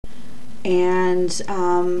and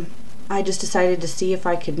I just decided to see if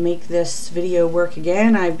I could make this video work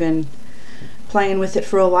again. I've been playing with it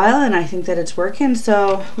for a while and I think that it's working,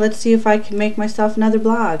 so let's see if I can make myself another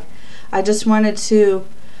blog. I just wanted to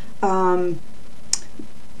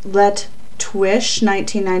let Twish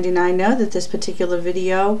 1999 know that this particular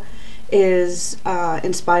video is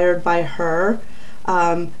inspired by her,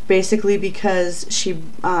 basically because she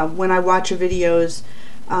when I watch her videos,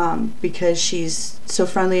 because she's so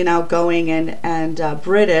friendly and outgoing and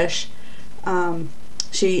British,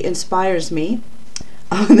 she inspires me.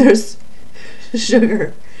 Oh, there's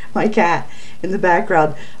Sugar, my cat, in the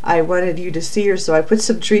background. I wanted you to see her, so I put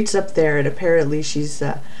some treats up there, and apparently she's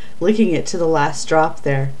licking it to the last drop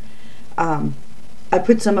there. I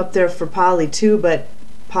put some up there for Polly too, but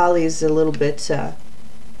Polly's a little bit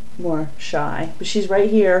more shy. But she's right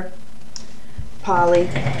here, Polly.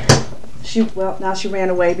 Well, now she ran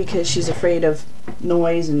away because she's afraid of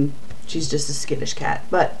noise, and she's just a skittish cat.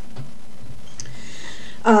 But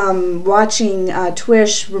watching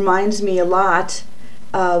Twish reminds me a lot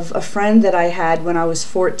of a friend that I had when I was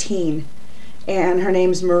 14, and her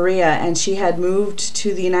name's Maria, and she had moved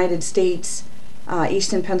to the United States,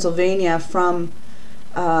 Easton, Pennsylvania, from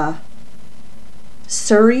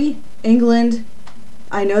Surrey, England.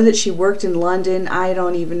 I know that she worked in London. I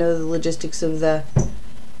don't even know the logistics of the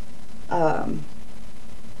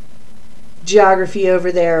geography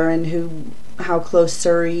over there, and how close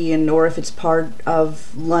Surrey, or if it's part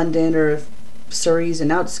of London, or if Surrey's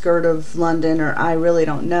an outskirt of London, or I really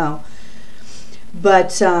don't know.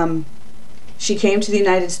 But she came to the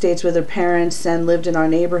United States with her parents and lived in our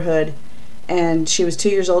neighborhood, and she was 2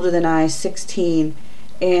 years older than I, 16,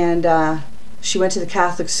 and she went to the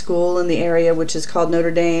Catholic school in the area, which is called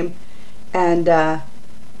Notre Dame, and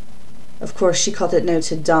of course she called it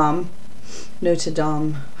Notre Dame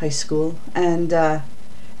High School. And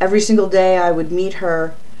every single day I would meet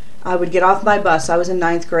her. I would get off my bus. I was in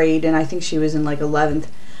 9th grade, and I think she was in like 11th,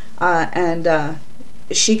 and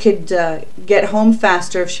she could get home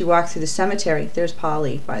faster if she walked through the cemetery. There's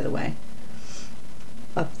Polly, by the way,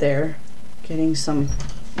 up there getting some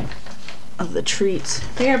of the treats.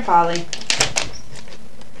 Here, Polly.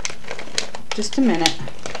 Just a minute.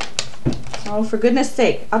 Oh, for goodness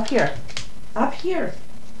sake, up here. Up here.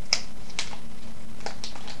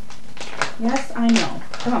 Yes, I know.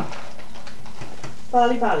 Come on.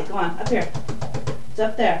 Polly, Polly, go on, up here. It's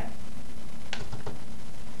up there.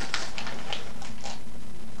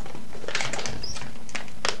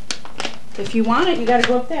 If you want it, you gotta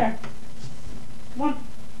go up there. Come on.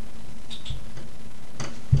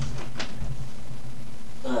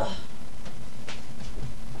 Ugh.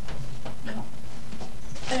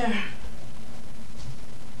 There.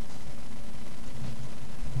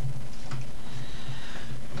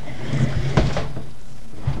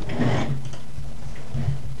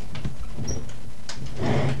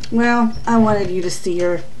 Well, I wanted you to see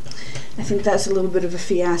her. I think that's a little bit of a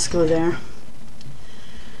fiasco there.